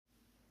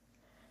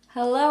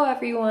Hello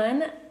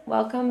everyone,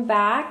 welcome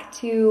back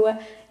to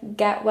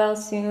Get Well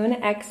Soon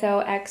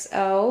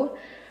XOXO.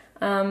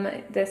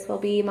 This will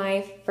be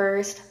my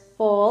first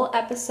full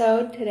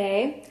episode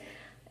today,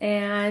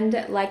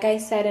 and like I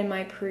said in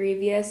my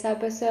previous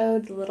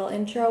episode, the little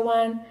intro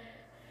one,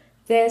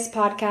 this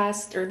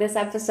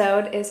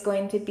episode is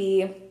going to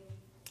be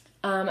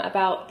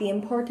about the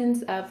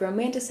importance of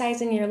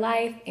romanticizing your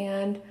life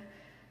and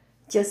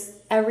just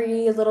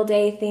everyday little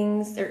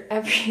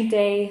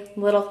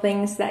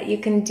things that you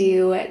can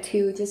do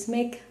to just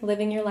make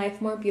living your life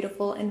more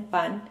beautiful and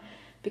fun,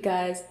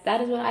 because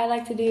that is what I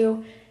like to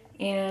do,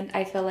 and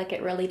I feel like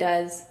it really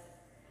does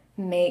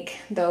make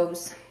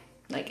those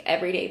like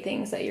everyday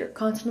things that you're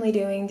constantly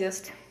doing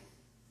just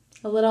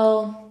a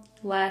little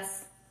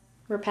less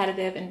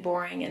repetitive and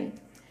boring and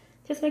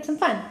just make some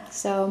fun.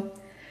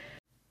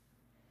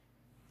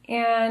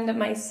 And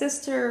my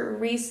sister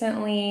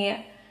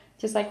recently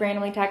just like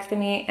randomly texted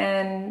me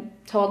and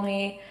told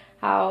me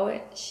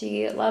how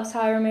she loves how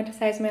I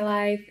romanticize my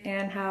life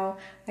and how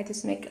I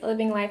just make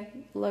living life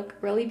look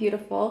really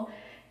beautiful.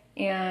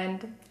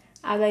 And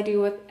as I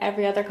do with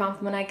every other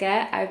compliment I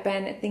get, I've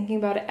been thinking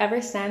about it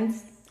ever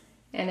since,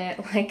 and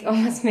it like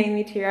almost made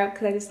me tear up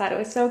because I just thought it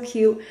was so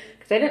cute,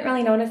 because I didn't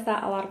really notice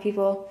that a lot of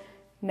people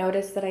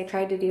noticed that I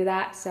tried to do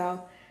that.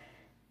 So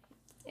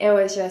it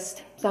was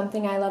just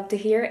something I love to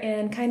hear,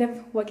 and kind of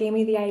what gave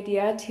me the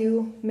idea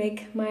to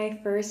make my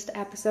first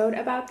episode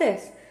about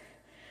this.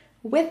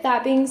 With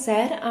that being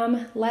said,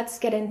 let's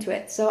get into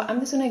it. So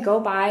I'm just going to go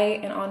by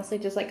and honestly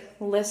just like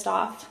list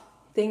off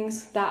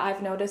things that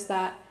I've noticed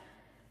that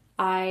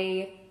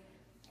I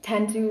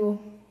tend to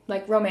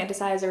like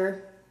romanticize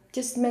or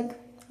just make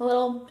a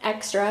little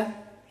extra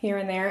here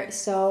and there.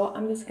 So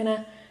I'm just going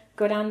to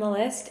go down the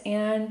list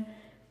and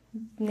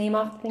name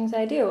off the things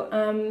I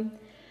do.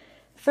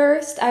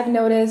 First, I've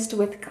noticed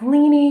with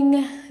cleaning,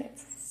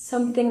 it's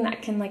something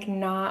that can like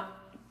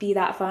not be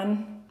that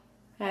fun,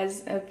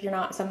 as if you're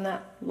not someone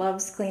that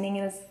loves cleaning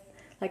and is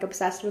like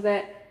obsessed with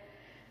it.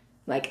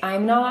 Like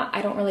I'm not,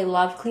 I don't really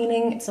love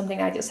cleaning. It's something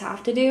I just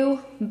have to do,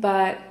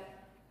 but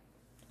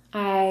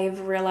I've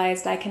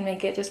realized I can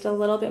make it just a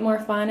little bit more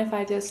fun if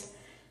I just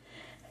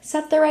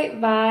set the right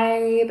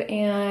vibe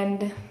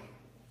and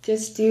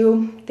just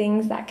do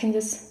things that can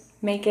just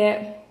make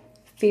it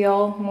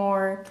feel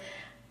more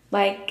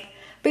like.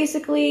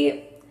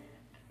 Basically,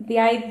 the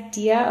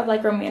idea of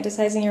like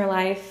romanticizing your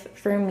life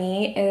for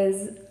me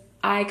is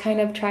I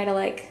kind of try to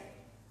like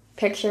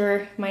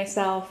picture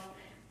myself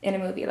in a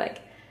movie.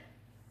 Like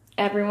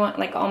everyone,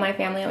 like all my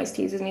family always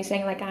teases me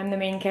saying like I'm the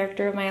main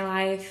character of my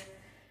life.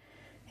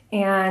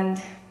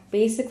 And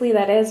basically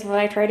that is what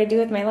I try to do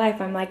with my life.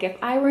 I'm like, if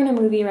I were in a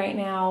movie right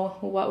now,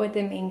 what would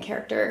the main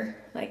character,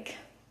 like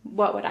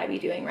what would I be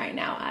doing right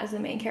now as the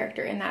main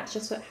character? And that's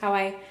just how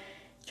I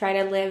try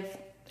to live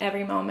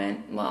every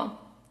moment. Well,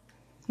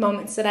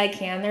 moments that I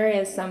can. There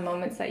is some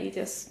moments that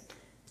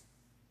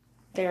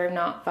they're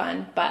not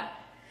fun, but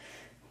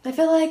I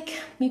feel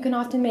like you can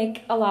often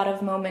make a lot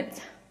of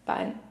moments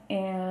fun.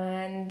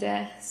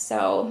 And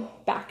so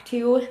back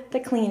to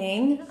the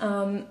cleaning,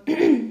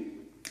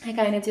 I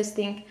kind of just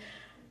think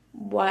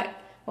what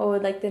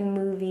would like the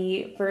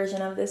movie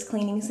version of this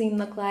cleaning scene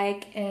look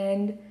like,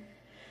 and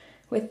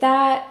with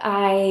that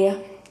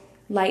I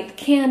light the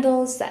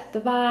candles, set the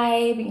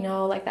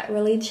vibe, like that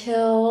really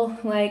chill,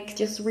 like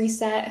just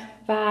reset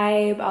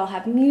vibe. I'll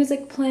have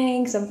music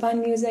playing, some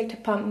fun music to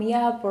pump me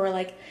up, or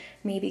like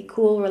maybe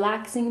cool,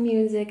 relaxing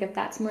music if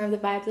that's more of the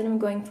vibe that I'm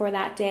going for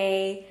that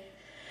day.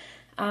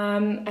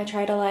 I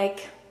try to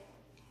like,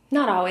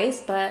 not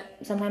always, but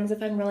sometimes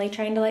if I'm really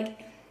trying to like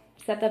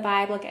set the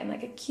vibe, look at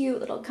like a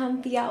cute little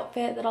comfy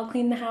outfit that I'll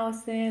clean the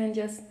house in and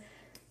just,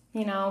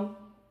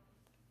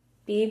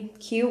 be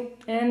cute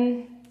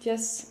and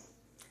just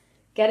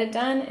get it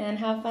done and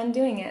have fun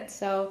doing it.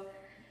 So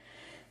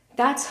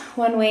that's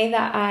one way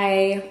that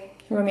I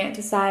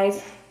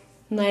romanticize,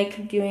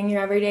 like doing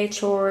your everyday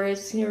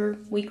chores, your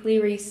weekly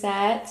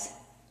reset.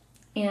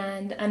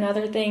 And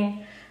another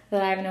thing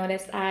that I've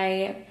noticed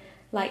I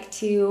like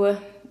to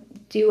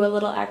do a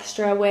little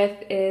extra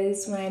with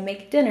is when I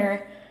make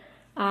dinner.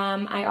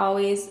 I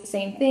always,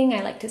 same thing,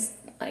 I like to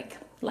like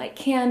light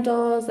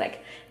candles,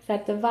 like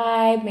set the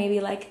vibe,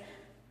 maybe like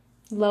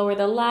lower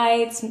the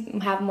lights,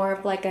 have more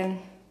of like a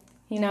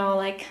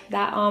like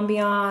that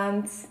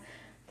ambiance,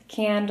 the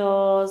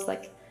candles,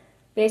 like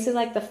basically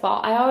like the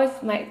fall. I always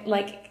might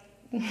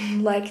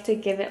like to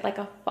give it like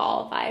a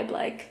fall vibe,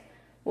 like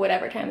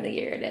whatever time of the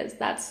year it is.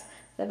 That's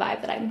the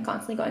vibe that I'm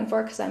constantly going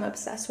for, because I'm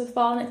obsessed with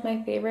fall and it's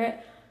my favorite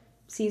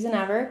season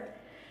ever.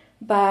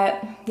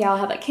 But yeah, I'll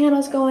have like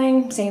candles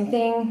going, same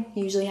thing.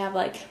 Usually have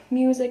like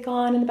music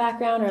on in the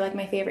background, or like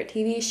my favorite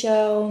TV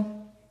show.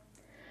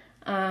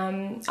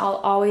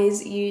 I'll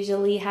always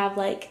usually have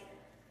like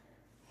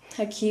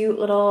a cute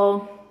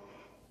little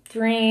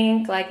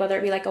drink, like whether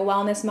it be like a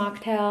wellness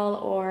mocktail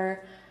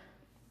or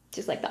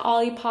just like the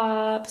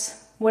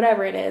Olippops,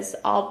 whatever it is,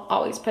 I'll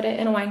always put it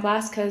in a wine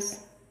glass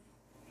because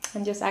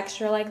I'm just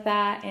extra like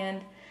that,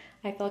 and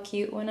I feel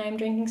cute when I'm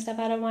drinking stuff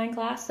out of a wine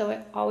glass, so it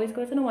always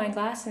goes in a wine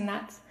glass, and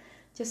that's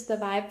just the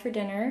vibe for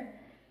dinner.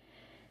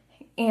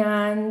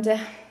 And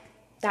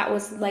that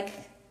was like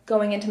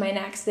going into my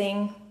next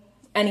thing.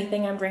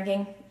 Anything I'm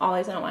drinking,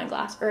 always in a wine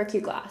glass or a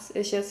cute glass.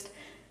 It's just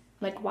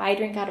like, why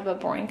drink out of a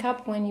boring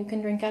cup when you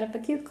can drink out of a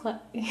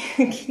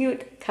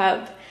cute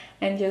cup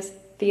and just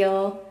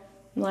feel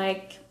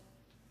like,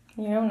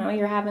 you don't know,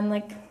 you're having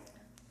like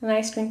a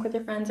nice drink with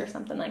your friends or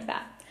something like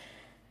that.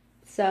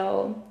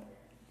 So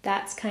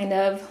that's kind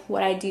of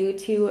what I do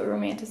to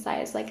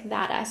romanticize like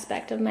that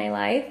aspect of my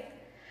life.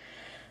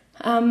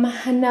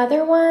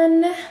 Another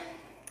one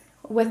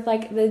with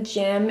like the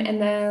gym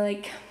and the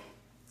like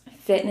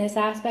fitness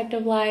aspect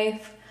of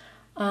life,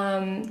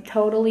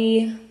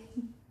 totally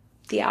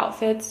the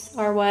outfits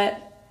are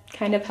what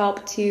kind of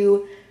help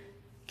to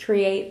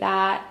create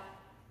that,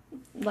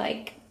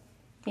 like,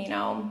 you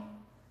know,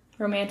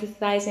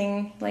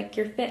 romanticizing like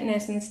your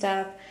fitness and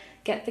stuff.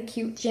 Get the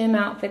cute gym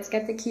outfits,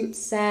 get the cute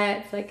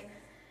sets. Like,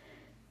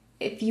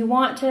 if you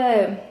want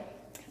to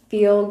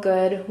feel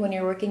good when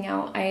you're working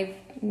out, I've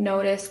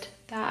noticed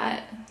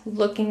that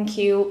looking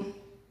cute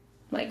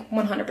like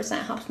 100%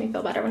 helps me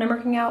feel better when I'm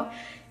working out.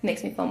 It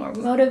makes me feel more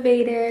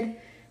motivated.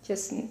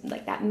 Just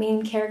like that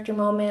main character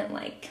moment,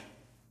 like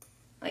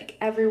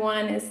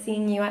everyone is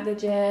seeing you at the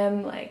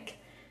gym, like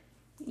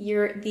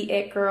you're the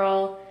it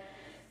girl.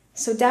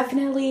 So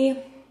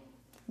definitely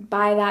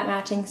buy that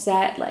matching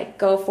set, like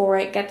go for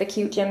it, get the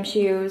cute gym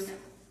shoes.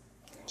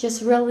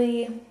 Just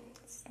really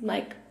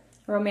like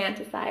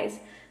romanticize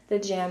the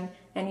gym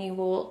and you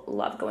will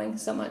love going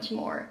so much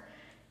more.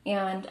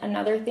 And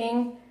another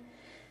thing,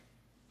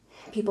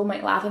 people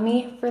might laugh at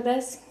me for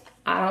this,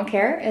 I don't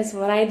care. It's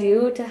what I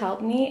do to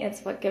help me.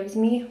 It's what gives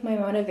me my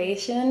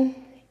motivation,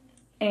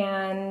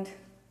 and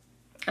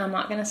I'm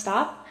not gonna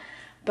stop.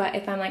 But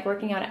if I'm like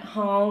working out at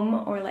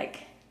home or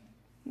like,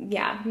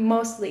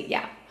 mostly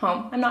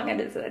home. I'm not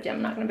gonna visit the gym.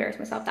 I'm not gonna embarrass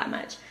myself that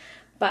much.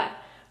 But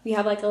we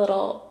have like a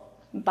little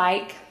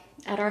bike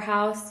at our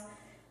house,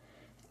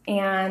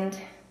 and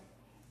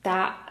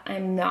that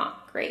I'm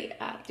not great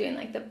at doing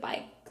like the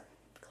bike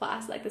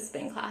class, like the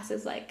spin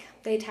classes, like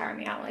they tire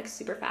me out like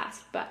super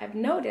fast. But I've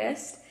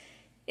noticed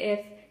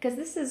because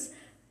this is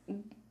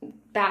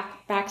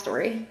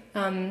backstory,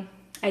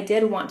 I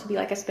did want to be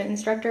like a spin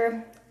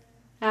instructor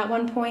at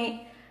one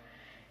point.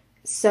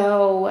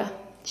 So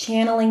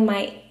channeling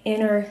my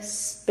inner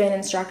spin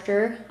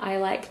instructor, I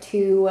like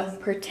to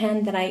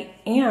pretend that I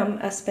am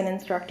a spin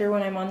instructor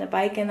when I'm on the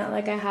bike and that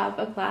like I have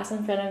a class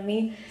in front of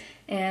me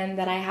and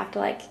that I have to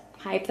like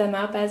hype them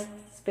up as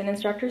spin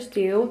instructors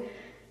do.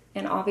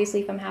 And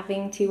obviously if I'm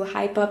having to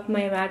hype up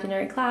my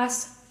imaginary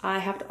class, I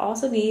have to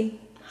also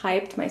be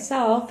hyped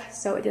myself.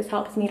 So it just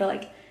helps me to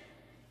like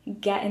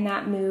get in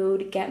that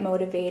mood, get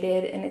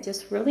motivated, and it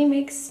just really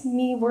makes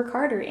me work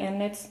harder,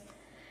 and it's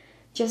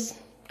just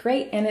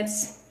great, and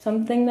it's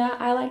something that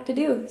I like to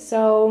do.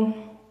 So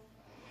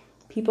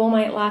people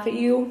might laugh at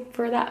you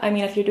for that. I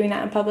mean, if you're doing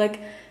that in public,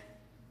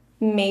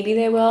 maybe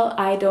they will.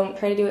 I don't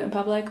try to do it in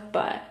public,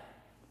 but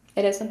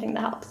it is something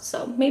that helps.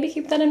 So maybe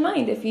keep that in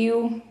mind if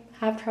you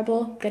have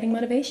trouble getting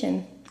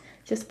motivation.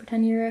 Just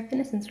pretend you're a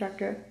fitness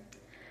instructor.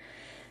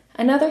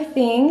 Another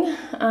thing,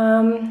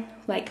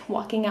 like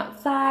walking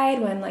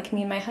outside when like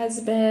me and my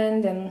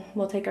husband and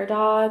we'll take our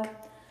dog,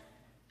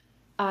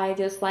 I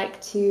just like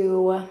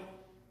to,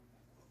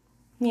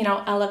 you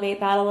know, elevate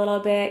that a little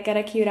bit, get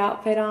a cute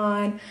outfit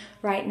on.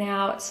 Right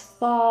now it's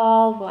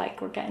fall,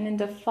 like we're getting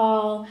into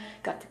fall,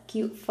 got the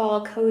cute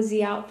fall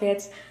cozy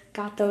outfits,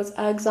 got those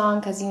Uggs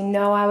on because you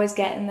know I was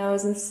getting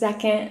those the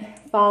second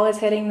fall is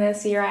hitting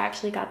this year. I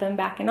actually got them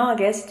back in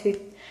August to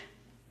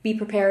be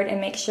prepared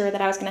and make sure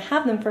that I was going to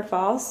have them for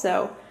fall.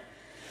 So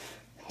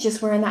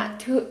just wearing that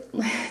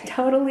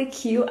totally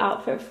cute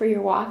outfit for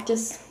your walk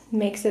just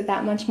makes it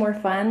that much more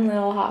fun,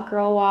 little hot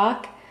girl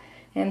walk.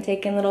 And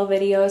taking little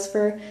videos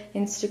for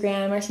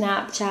Instagram or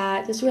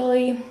Snapchat, just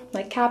really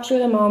like capture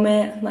the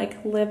moment,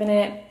 like live in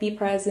it, be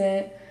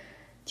present,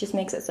 just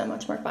makes it so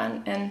much more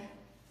fun. And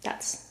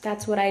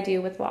that's what I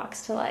do with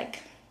walks to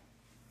like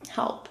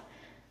help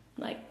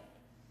like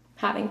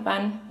having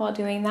fun while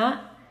doing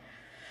that.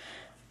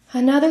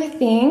 Another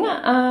thing,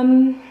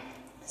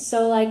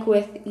 so like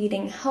with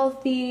eating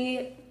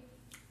healthy,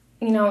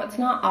 you know, it's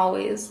not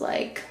always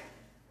like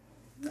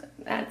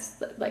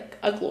that's like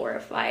a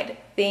glorified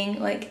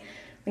thing. Like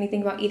when you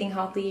think about eating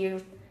healthy,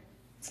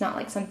 it's not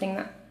like something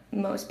that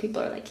most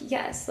people are like,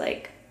 yes,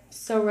 like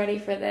so ready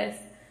for this,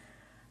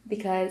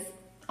 because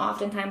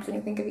oftentimes when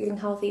you think of eating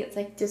healthy, it's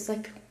like just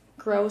like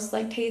gross,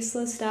 like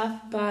tasteless stuff.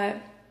 But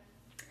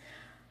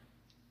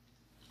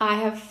I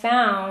have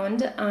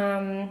found,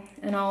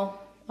 and I'll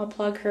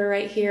plug her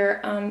right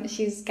here.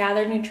 She's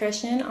Gathered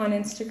Nutrition on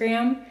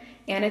Instagram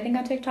and I think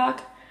on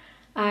TikTok.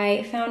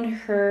 I found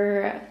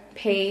her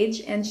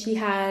page and she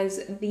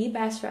has the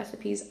best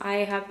recipes I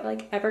have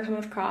like ever come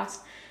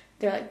across.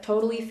 They're like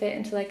totally fit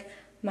into like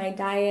my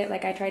diet.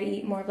 Like I try to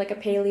eat more of like a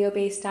paleo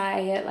based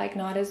diet, like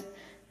not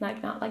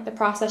like the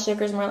processed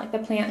sugars, more like the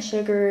plant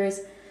sugars.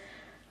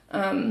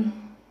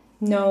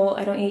 No,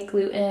 I don't eat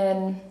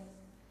gluten.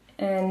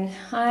 And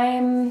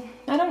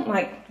I don't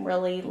like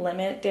really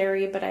limit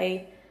dairy, but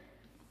I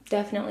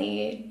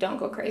definitely don't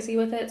go crazy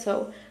with it.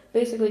 So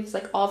basically just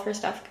like all of her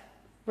stuff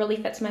really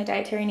fits my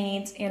dietary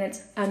needs, and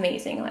it's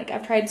amazing. Like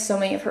I've tried so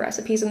many of her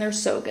recipes and they're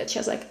so good. She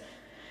has like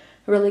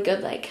really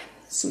good like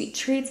sweet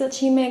treats that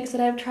she makes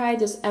that I've tried.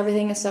 Just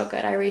everything is so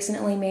good. I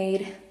recently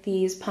made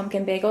these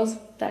pumpkin bagels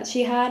that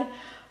she had.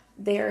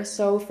 They are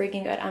so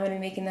freaking good. I'm going to be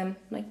making them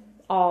like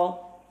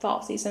all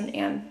fall season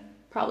and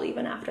probably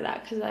even after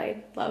that, because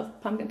I love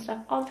pumpkin stuff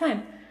all the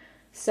time.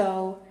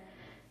 So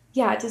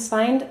yeah, just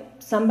find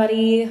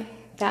somebody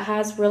that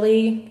has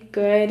really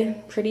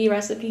good, pretty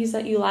recipes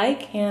that you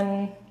like,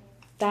 and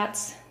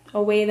that's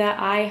a way that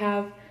I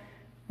have,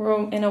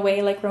 in a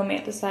way, like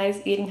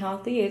romanticized eating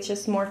healthy. It's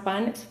just more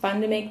fun. It's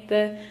fun to make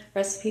the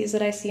recipes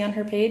that I see on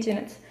her page, and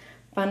it's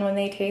fun when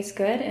they taste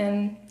good.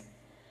 And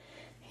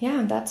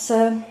yeah, that's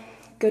a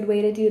good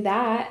way to do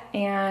that.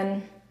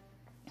 And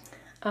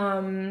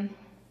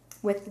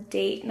with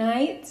date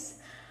nights,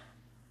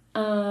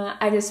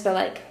 I just feel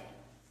like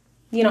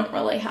you don't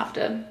really have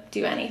to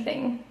do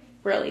anything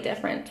really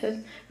different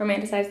to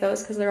romanticize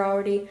those, because they're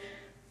already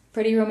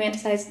pretty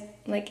romanticized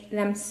like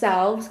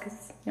themselves,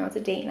 because you know it's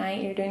a date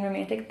night, you're doing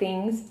romantic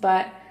things.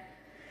 But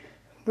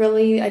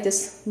really I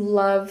just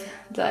love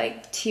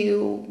like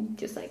to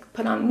just like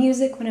put on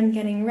music when I'm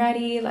getting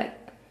ready, like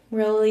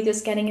really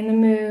just getting in the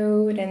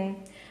mood. And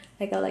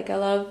I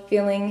love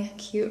feeling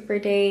cute for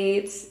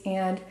dates,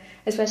 and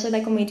especially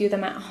like when we do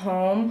them at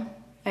home,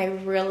 I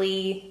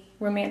really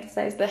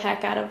romanticize the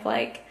heck out of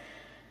like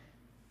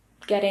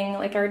getting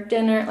like our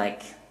dinner,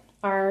 like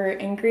our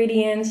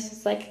ingredients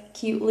just like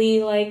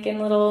cutely like in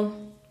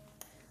little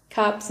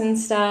cups and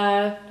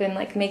stuff, and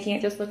like making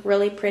it just look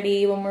really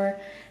pretty when we're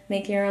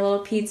making our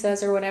little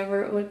pizzas or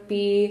whatever it would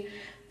be,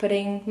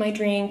 putting my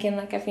drink in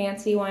like a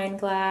fancy wine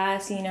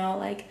glass, you know,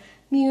 like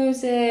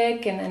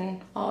music, and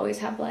then always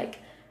have like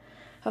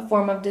a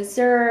form of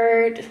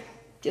dessert,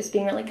 just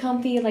being really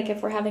comfy. Like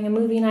if we're having a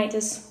movie night,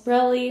 just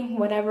really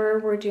whatever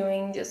we're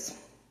doing, just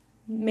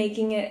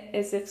making it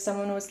as if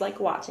someone was like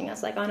watching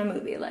us like on a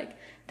movie. Like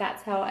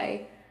that's how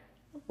I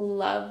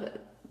love,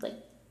 like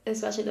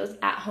especially those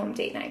at-home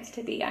date nights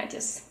to be. I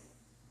just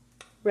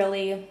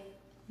really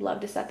love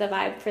to set the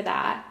vibe for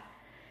that.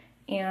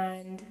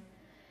 And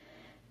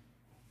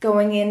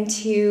going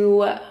into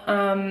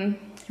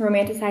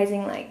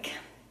romanticizing like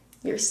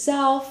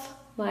yourself,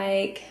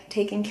 like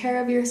taking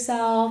care of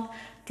yourself,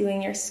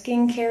 doing your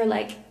skincare,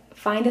 like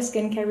find a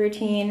skincare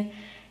routine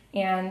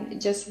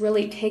and just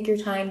really take your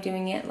time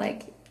doing it.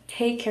 Like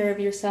take care of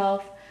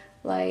yourself.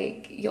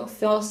 Like you'll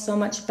feel so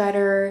much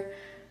better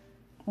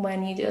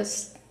when you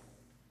just,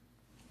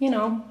 you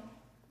know,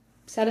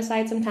 set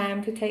aside some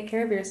time to take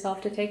care of yourself,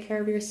 to take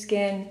care of your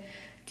skin,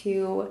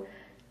 to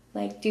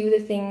like do the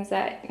things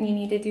that you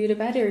need to do to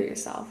better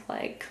yourself,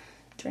 like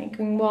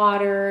drinking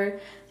water,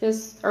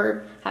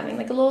 or having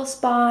like a little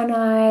spa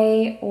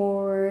night,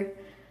 or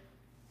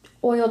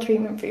oil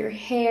treatment for your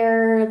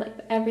hair, like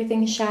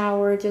everything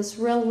shower. Just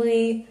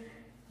really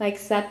like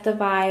set the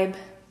vibe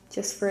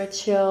just for a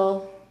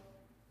chill,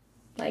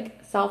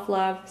 like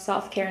self-love,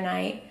 self-care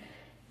night,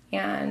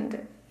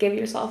 and give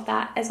yourself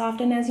that as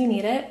often as you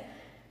need it.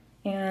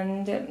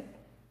 And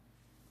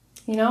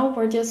you know,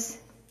 we're just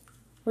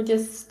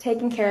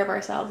taking care of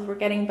ourselves. We're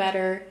getting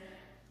better.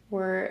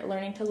 We're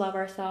learning to love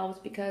ourselves,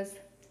 because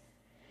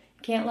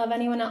you can't love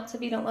anyone else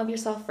if you don't love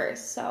yourself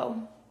first.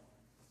 So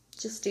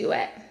just do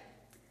it.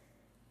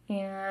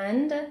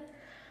 And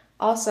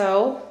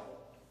also,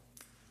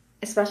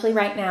 especially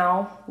right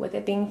now with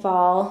it being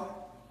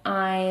fall,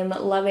 I'm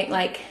loving,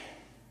 like,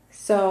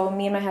 so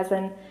me and my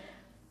husband,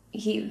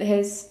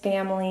 his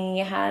family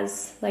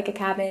has like a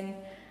cabin.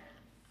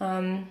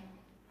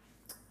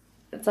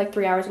 It's like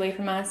 3 hours away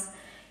from us.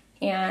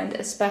 And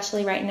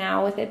especially right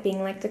now with it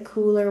being like the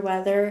cooler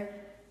weather,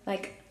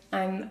 like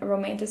I'm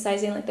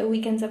romanticizing like the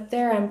weekends up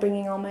there. I'm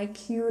bringing all my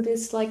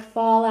cutest like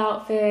fall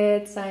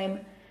outfits. I'm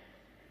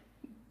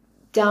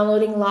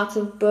downloading lots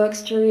of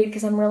books to read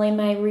because I'm really in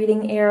my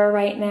reading era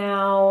right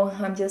now.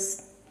 I'm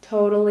just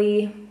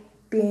totally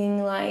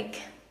being like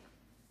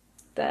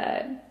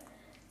the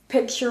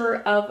picture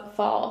of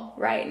fall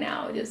right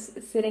now.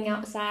 Just sitting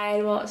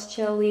outside while it's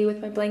chilly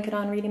with my blanket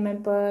on, reading my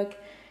book,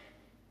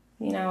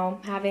 you know,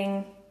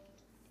 having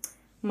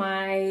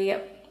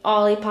my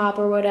Olipop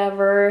or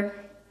whatever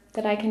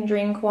that I can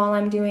drink while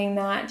I'm doing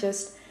that.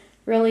 Just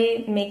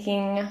really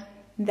making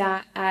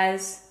that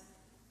as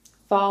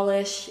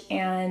fallish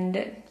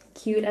and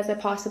cute as I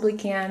possibly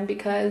can,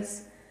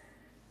 because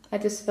I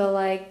just feel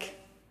like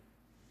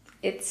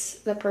it's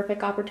the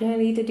perfect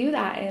opportunity to do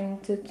that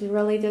and to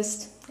really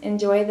just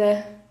enjoy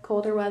the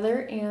colder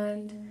weather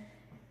and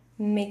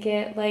make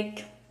it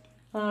like,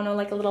 I don't know,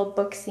 like a little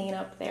book scene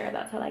up there.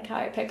 That's how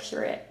I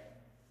picture it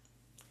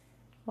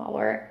while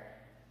we're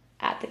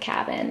at the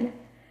cabin.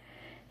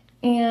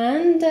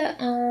 And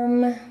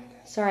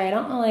sorry, I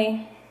don't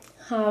really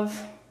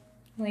have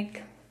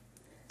like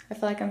I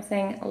feel like I'm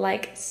saying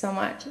like so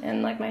much,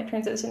 and like my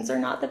transitions are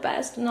not the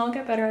best, and I'll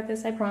get better at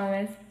this, I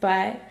promise.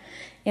 But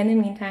in the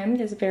meantime,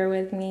 just bear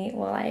with me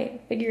while I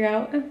figure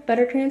out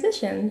better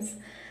transitions.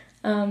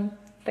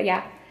 But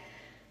yeah,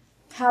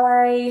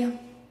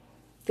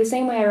 the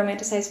same way I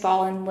romanticize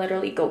fall and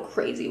literally go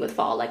crazy with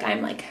fall. Like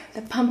I'm like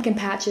the pumpkin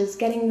patches,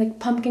 getting the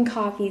pumpkin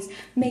coffees,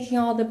 making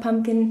all the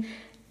pumpkin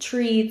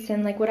treats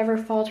and like whatever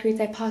fall treats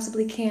I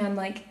possibly can,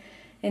 like,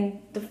 and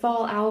the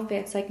fall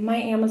outfits. Like my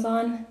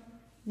Amazon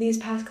these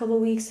past couple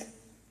weeks,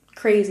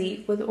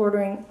 crazy with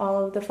ordering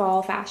all of the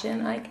fall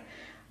fashion. Like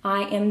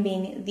I am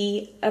being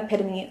the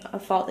epitome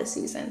of fall this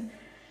season.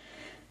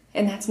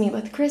 And that's me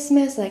with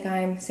Christmas. Like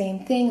I'm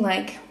same thing,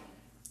 like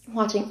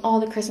watching all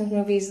the Christmas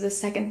movies the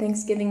second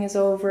Thanksgiving is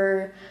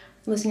over,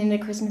 listening to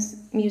Christmas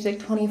music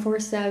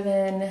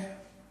 24/7,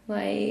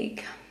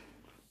 like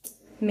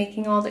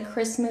making all the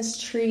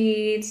Christmas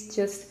treats,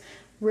 just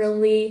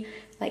really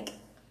like,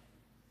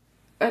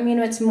 I mean,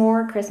 it's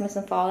more Christmas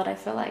and fall that I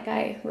feel like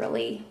I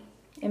really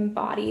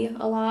embody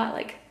a lot.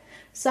 Like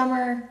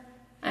summer,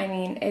 I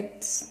mean,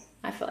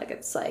 I feel like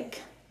it's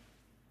like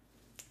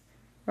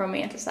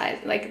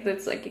romanticized. Like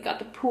it's like you got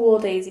the pool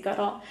days, you got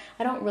all,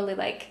 I don't really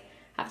like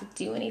have to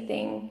do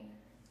anything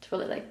to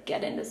really like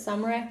get into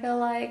summer, I feel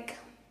like.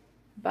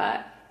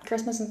 But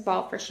Christmas and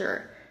fall for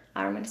sure,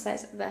 I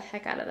romanticize the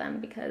heck out of them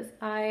because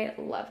I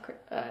love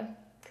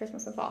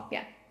Christmas and fall,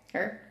 yeah,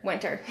 or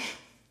winter.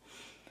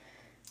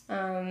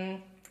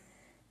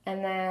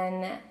 And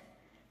then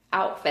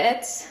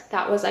outfits,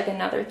 that was like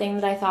another thing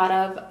that I thought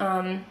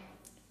of.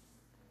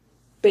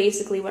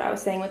 Basically what I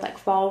was saying with like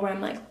fall, where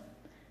I'm like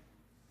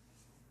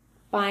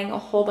buying a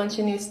whole bunch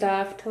of new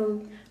stuff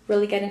to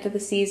really get into the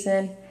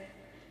season.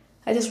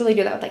 I just really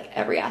do that with like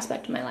every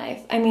aspect of my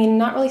life. I mean,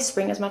 not really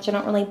spring as much. I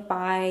don't really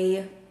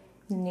buy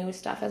new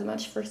stuff as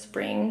much for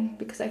spring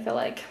because I feel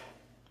like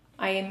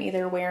I am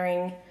either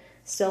wearing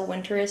still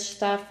winterish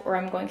stuff or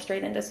I'm going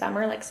straight into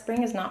summer. Like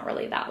spring is not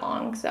really that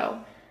long, so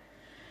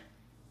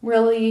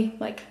really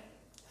like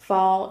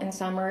fall and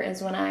summer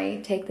is when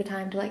I take the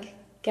time to like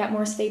get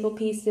more staple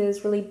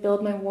pieces, really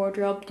build my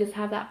wardrobe, just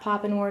have that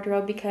pop in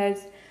wardrobe, because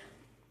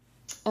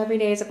every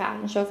day is a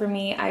fashion show for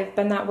me. I've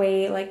been that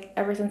way like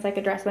ever since I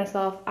could dress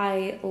myself.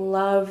 I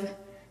love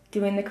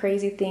doing the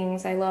crazy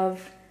things. I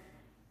love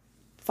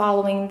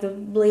following the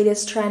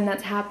latest trend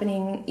that's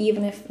happening,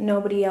 even if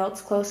nobody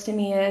else close to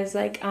me is.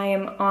 Like I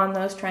am on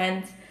those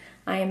trends.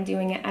 I am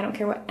doing it. I don't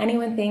care what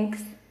anyone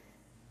thinks.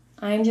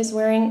 I'm just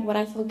wearing what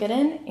I feel good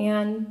in,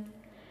 and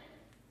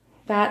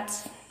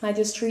I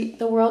just treat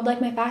the world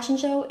like my fashion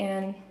show,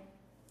 and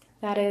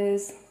that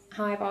is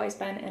how I've always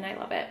been, and I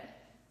love it.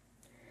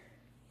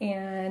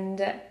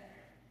 And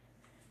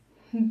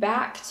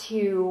back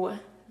to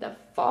the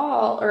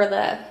fall or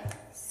the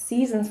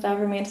season stuff,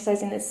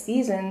 romanticizing the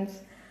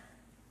seasons,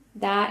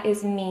 that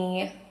is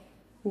me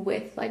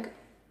with like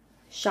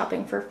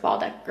shopping for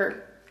fall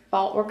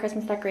or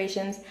Christmas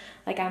decorations.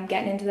 Like I'm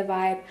getting into the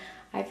vibe.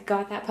 I've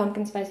got that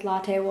pumpkin spice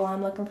latte while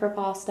I'm looking for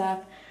fall stuff.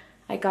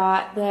 I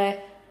got the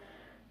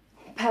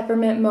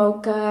peppermint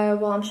mocha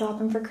while I'm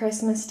shopping for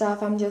Christmas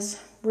stuff. I'm just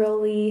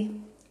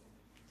really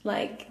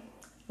like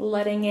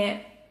letting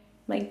it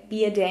like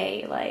be a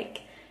day,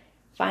 like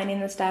finding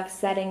the stuff,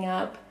 setting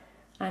up.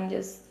 I'm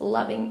just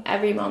loving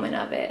every moment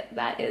of it.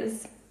 That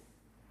is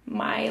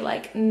my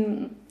like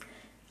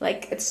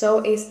it's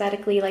so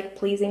aesthetically like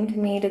pleasing to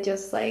me to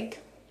just like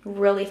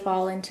really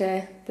fall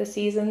into the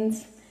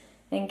seasons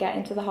and get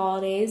into the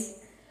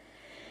holidays.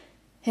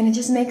 And it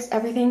just makes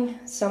everything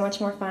so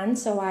much more fun.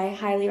 So I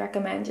highly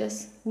recommend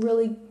just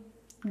really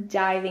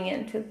diving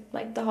into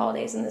like the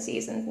holidays and the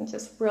seasons and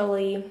just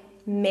really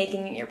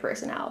making it your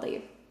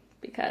personality,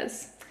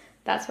 because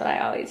that's what I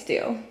always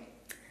do.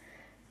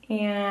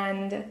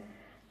 And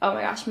oh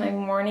my gosh, my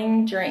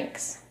morning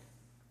drinks.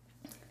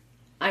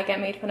 I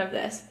get made fun of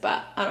this,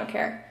 but I don't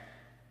care.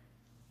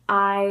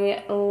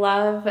 I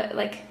love,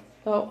 like,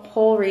 the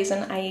whole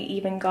reason I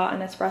even got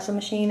an espresso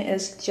machine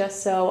is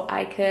just so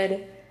I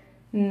could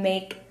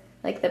make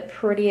like the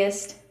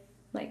prettiest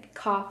like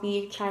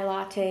coffee, chai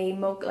latte,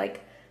 mocha.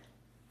 Like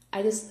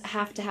I just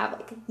have to have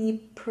like the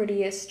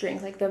prettiest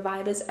drink. Like the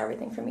vibe is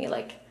everything for me.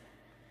 Like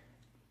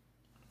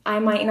I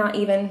might not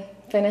even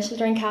finish the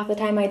drink half the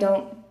time. I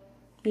don't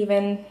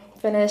even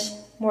finish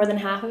more than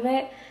half of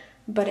it,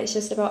 but it's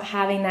just about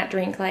having that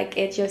drink. Like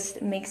it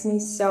just makes me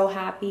so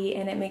happy,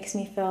 and it makes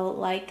me feel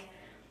like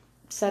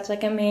such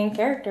like a main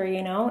character,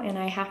 you know, and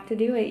I have to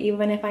do it.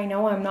 Even if I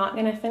know I'm not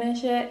gonna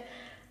finish it,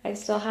 I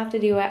still have to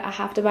do it. I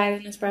have to buy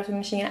an espresso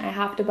machine. I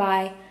have to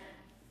buy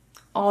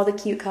all the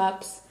cute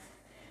cups,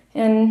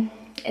 and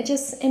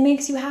it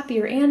makes you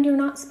happier, and you're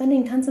not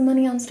spending tons of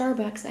money on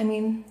Starbucks. I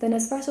mean, the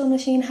Nespresso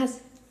machine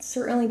has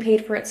certainly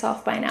paid for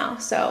itself by now.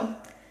 So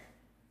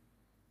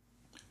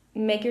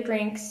make your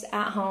drinks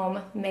at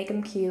home, make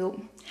them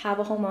cute, have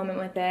a whole moment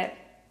with it.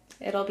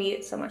 It'll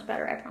be so much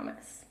better, I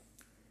promise.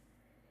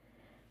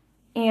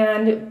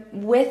 And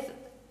with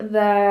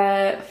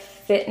the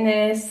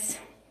fitness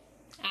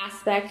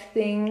aspect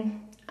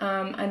thing,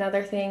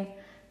 another thing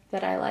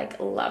that I like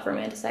love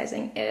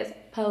romanticizing is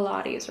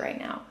Pilates right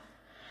now.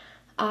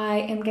 I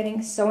am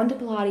getting so into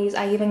Pilates.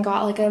 I even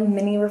got like a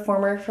mini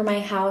reformer for my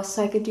house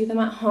so I could do them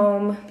at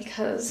home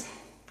because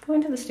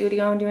going to the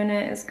studio and doing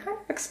it is kind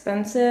of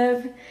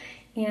expensive,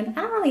 and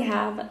I don't really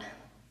have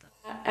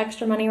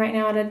extra money right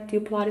now to do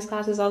Pilates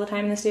classes all the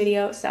time in the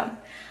studio. So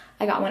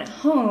I got one at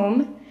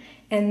home,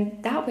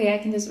 and that way I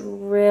can just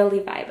really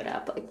vibe it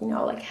up. Like, you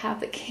know, like have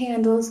the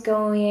candles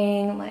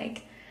going,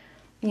 like,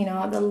 you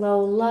know, the low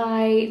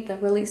light, the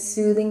really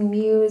soothing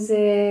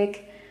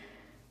music,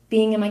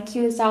 being in my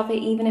cutest outfit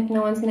even if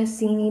no one's gonna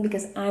see me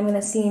because I'm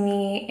gonna see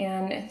me,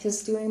 and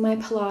just doing my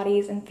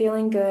Pilates and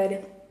feeling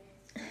good,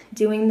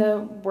 doing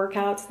the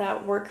workouts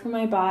that work for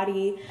my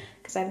body,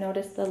 because I've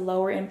noticed the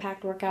lower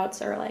impact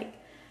workouts are like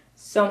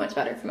so much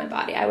better for my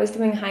body. I was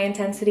doing high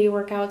intensity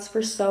workouts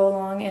for so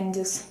long and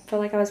just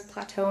felt like I was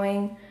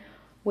plateauing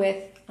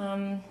with,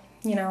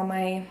 you know,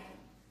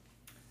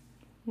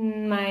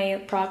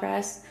 my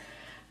progress.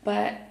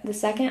 But the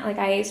second, like,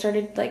 I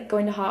started like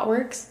going to Hot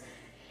Works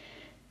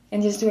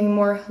and just doing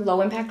more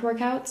low impact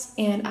workouts,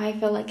 and I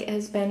feel like it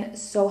has been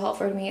so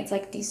helpful for me. It's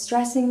like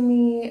de-stressing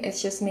me.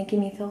 It's just making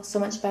me feel so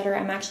much better.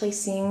 I'm actually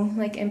seeing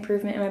like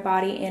improvement in my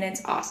body, and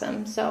it's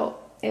awesome. So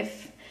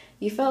if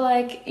you feel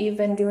like you've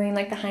been doing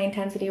like the high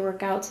intensity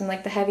workouts and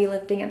like the heavy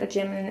lifting at the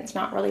gym and it's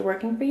not really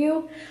working for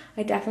you,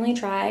 I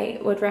definitely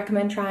would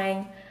recommend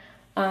trying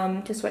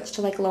to switch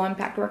to like low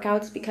impact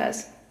workouts,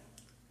 because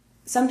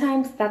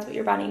sometimes that's what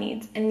your body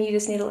needs, and you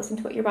just need to listen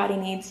to what your body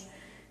needs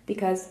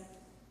because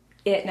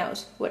it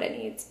knows what it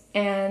needs,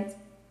 and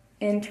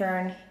in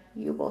turn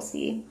you will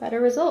see better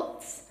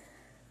results.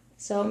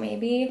 So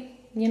maybe,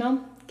 you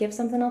know, give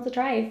something else a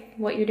try if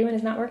what you're doing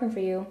is not working for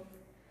you.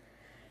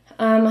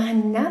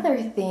 Another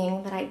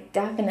thing that I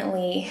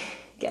definitely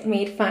get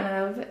made fun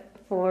of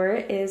for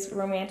is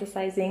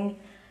romanticizing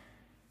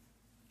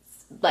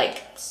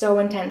like so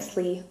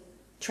intensely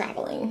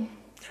traveling.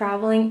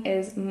 Traveling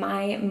is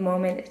my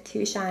moment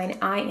to shine.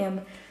 I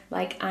am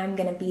like, I'm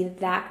gonna be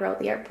that girl at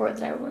the airport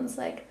that everyone's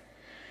like,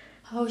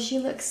 oh, she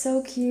looks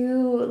so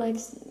cute, like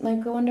I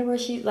wonder where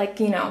she, like,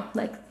 you know,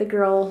 like the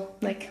girl,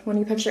 like when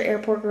you picture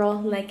airport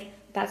girl, like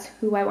that's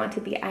who I want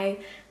to be. I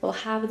will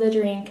have the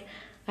drink,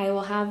 I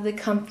will have the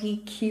comfy,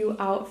 cute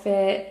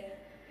outfit,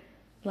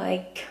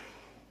 like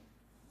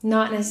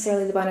not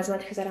necessarily the bun as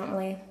much because I don't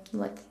really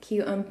look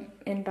cute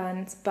in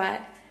buns,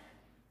 but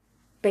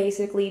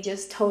basically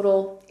just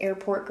total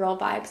airport girl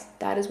vibes.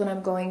 That is what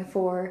I'm going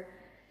for.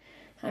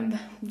 I'm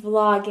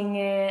vlogging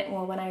it,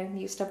 well, when I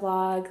used to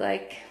vlog,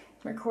 like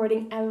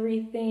recording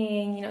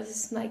everything, you know,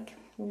 just like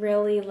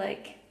really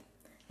like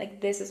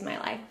this is my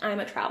life.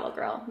 I'm a travel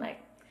girl, like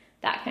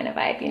that kind of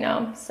vibe, you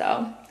know.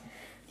 So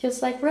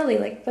just like really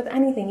like with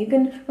anything, you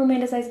can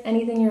romanticize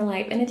anything in your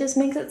life, and it just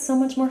makes it so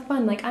much more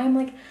fun. Like I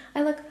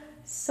look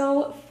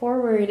so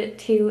forward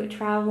to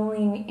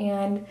traveling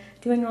and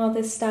doing all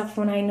this stuff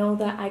when I know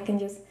that I can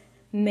just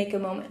make a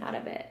moment out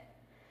of it.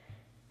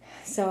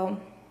 So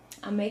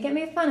I may get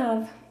made fun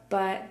of,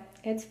 but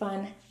it's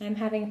fun. I'm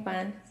having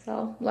fun,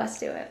 so let's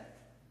do it.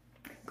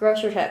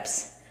 Grocery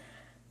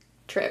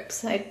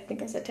trips. I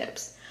think I said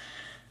tips.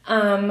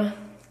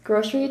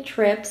 Grocery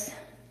trips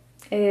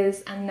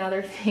is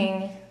another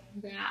thing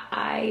that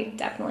I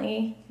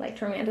definitely like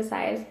to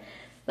romanticize.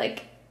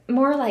 Like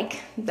more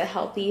like the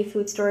healthy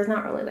food stores,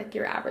 not really like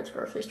your average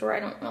grocery store.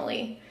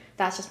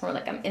 That's just more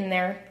like I'm in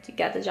there to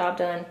get the job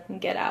done and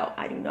get out.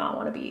 I do not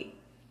want to be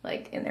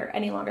like in there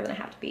any longer than I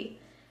have to be.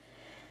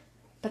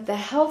 But the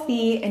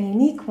healthy and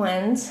unique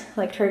ones,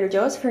 like Trader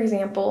Joe's, for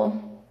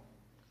example,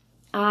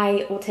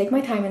 I will take my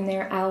time in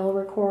there. I will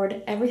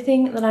record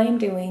everything that I am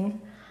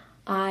doing.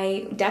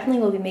 I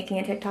definitely will be making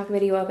a TikTok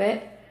video of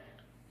it.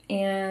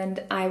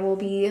 And I will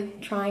be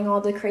trying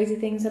all the crazy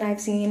things that I've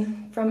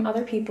seen from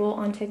other people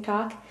on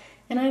TikTok.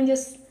 And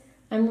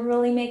I'm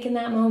really making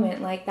that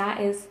moment. Like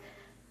that is,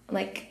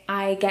 like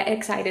I get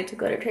excited to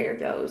go to Trader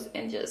Joe's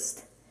and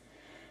just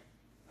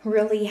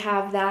really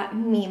have that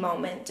me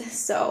moment.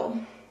 So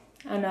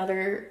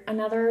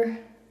another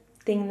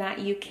thing that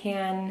you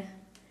can,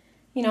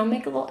 you know,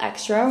 make a little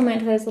extra,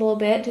 romanticize a little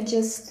bit to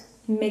just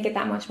make it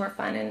that much more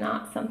fun and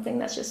not something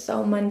that's just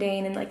so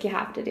mundane and like you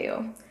have to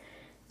do.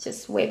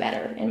 Just way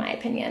better in my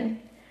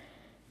opinion.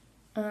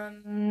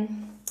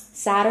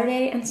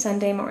 Saturday and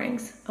Sunday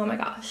mornings. Oh my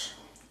gosh.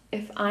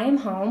 If I am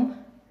home,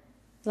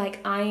 like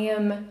I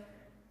am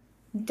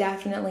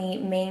definitely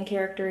main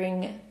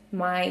charactering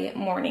my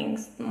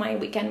mornings, my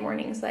weekend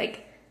mornings,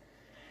 like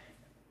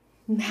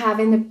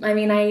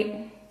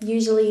I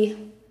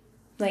usually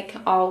like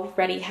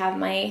already have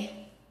my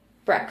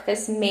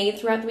breakfast made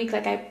throughout the week.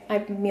 Like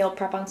I meal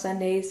prep on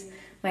Sundays,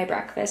 my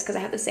breakfast, because I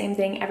have the same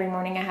thing every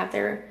morning. I have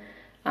their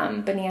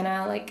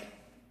banana, like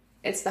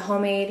it's the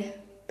homemade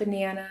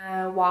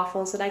banana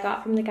waffles that I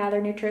got from the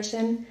Gather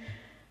Nutrition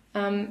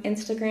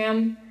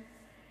Instagram.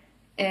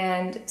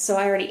 And so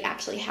I already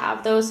actually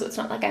have those, so it's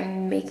not like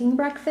I'm making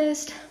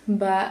breakfast,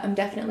 but I'm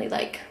definitely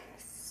like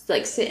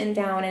like sitting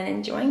down and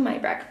enjoying my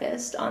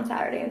breakfast on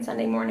Saturday and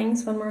Sunday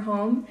mornings when we're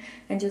home,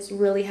 and just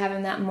really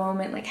having that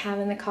moment, like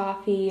having the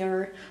coffee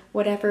or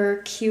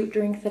whatever cute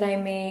drink that I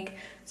make.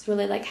 It's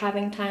really like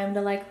having time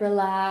to like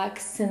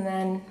relax, and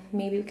then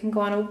maybe we can go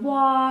on a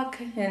walk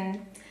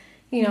and,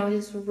 you know,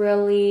 just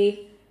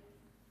really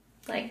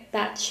like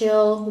that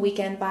chill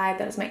weekend vibe.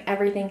 That was my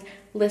everything.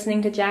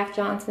 Listening to Jack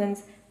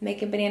Johnson's,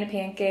 making banana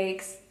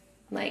pancakes,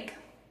 like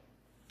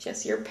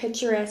just your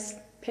picturesque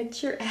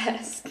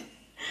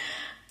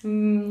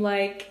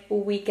like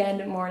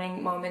weekend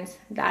morning moments.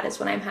 That is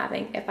what I'm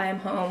having if I'm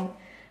home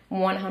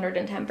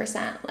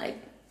 110%, like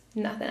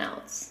nothing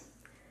else.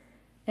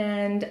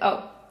 And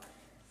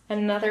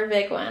another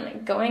big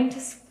one, going to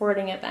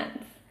sporting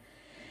events.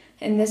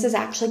 And this is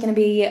actually going to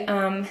be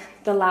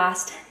the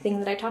last thing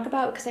that I talk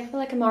about, because I feel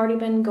like I've already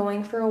been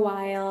going for a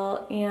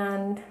while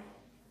and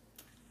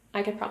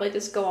I could probably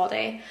just go all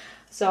day.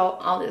 So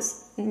I'll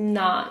just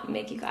not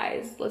make you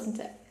guys listen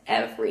to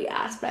every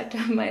aspect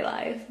of my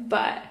life.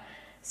 But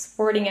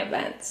sporting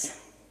events,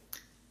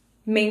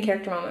 main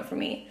character moment for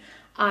me.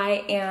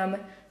 I am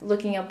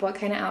looking up what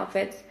kind of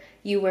outfits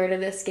you wear to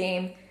this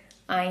game.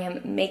 I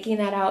am making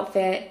that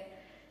outfit.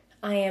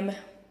 I am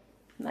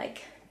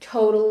like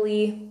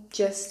totally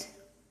just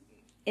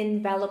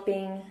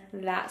enveloping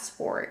that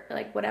sport,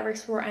 like whatever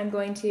sport I'm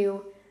going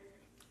to,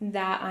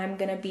 that I'm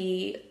gonna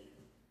be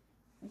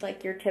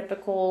like your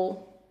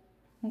typical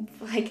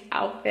like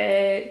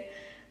outfit,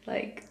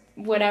 like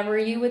whatever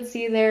you would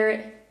see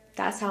there,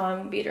 that's how I'm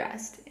gonna be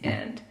dressed.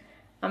 And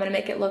I'm gonna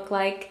make it look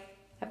like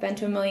I've been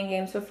to a million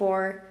games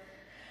before.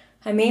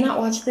 I may not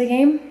watch the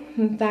game.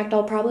 In fact,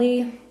 I'll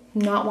probably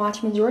not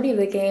watch majority of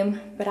the game,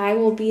 but I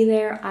will be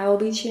there. I will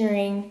be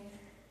cheering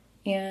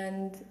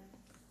and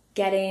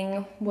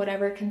getting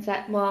whatever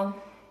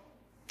well,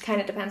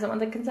 kind of depends on what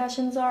the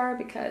concessions are,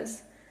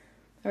 because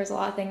there's a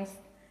lot of things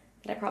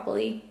that I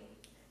probably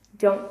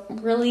don't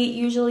really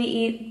usually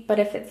eat, but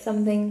if it's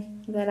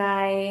something that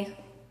I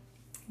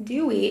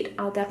do eat,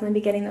 I'll definitely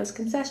be getting those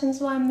concessions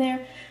while I'm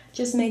there,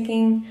 just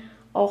making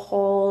a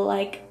whole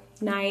like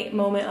night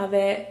moment of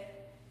it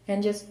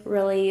and just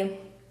really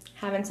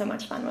having so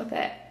much fun with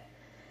it.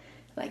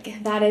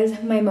 Like that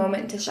is my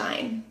moment to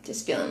shine,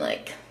 just feeling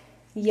like,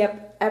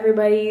 yep,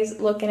 everybody's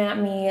looking at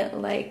me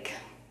like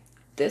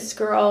this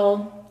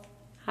girl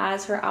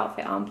has her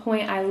outfit on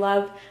point. I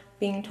love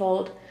being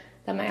told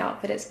that my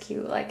outfit is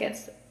cute. Like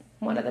it's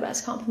one of the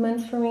best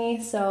compliments for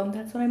me. So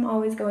that's what I'm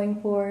always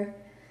going for.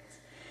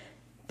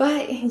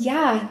 But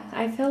yeah,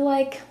 I feel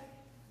like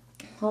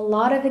a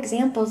lot of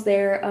examples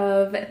there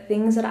of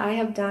things that I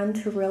have done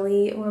to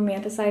really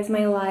romanticize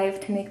my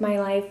life, to make my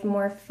life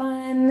more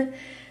fun,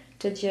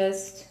 to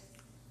just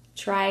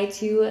try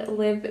to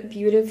live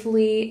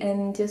beautifully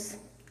and just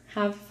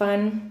have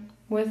fun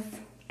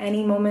with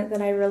any moment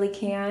that I really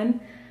can.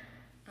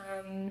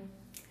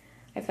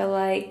 I feel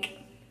like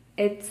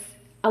it's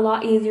a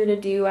lot easier to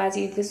do as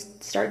you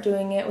just start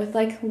doing it with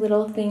like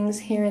little things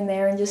here and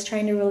there and just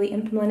trying to really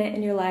implement it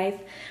in your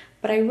life.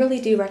 But I really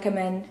do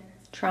recommend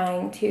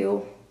trying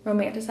to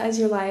romanticize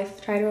your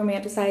life, try to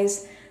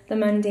romanticize the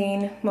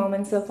mundane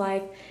moments of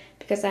life,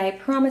 because I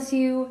promise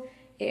you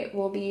it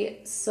will be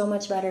so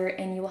much better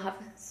and you will have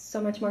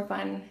so much more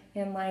fun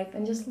in life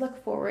and just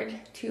look forward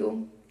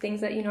to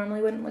things that you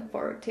normally wouldn't look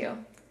forward to.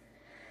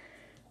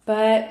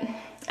 But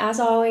as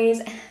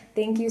always,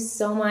 thank you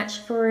so much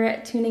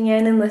for tuning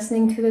in and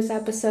listening to this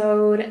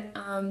episode.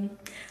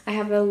 I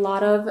have a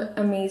lot of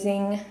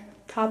amazing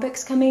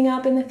topics coming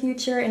up in the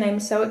future, and I'm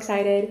so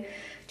excited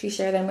to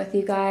share them with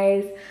you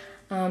guys.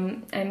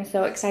 I'm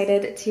so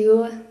excited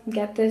to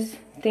get this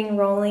thing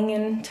rolling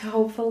and to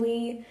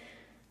hopefully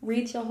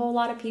reach a whole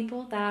lot of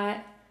people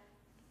that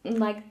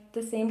like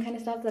the same kind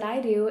of stuff that I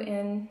do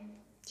and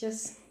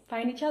just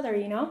find each other,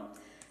 you know?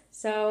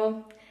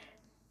 So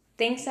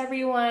thanks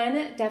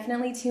everyone.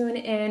 Definitely tune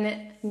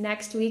in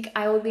next week.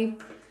 I will be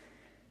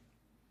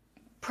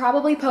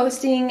probably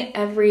posting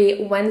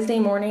every Wednesday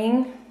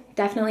morning.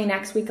 Definitely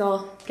next week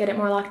I'll get it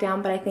more locked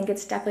down, but I think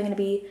it's definitely going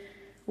to be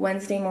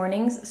Wednesday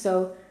mornings.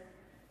 So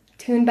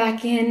tune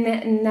back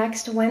in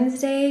next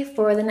Wednesday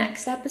for the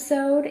next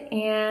episode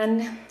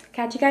and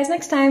catch you guys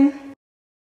next time.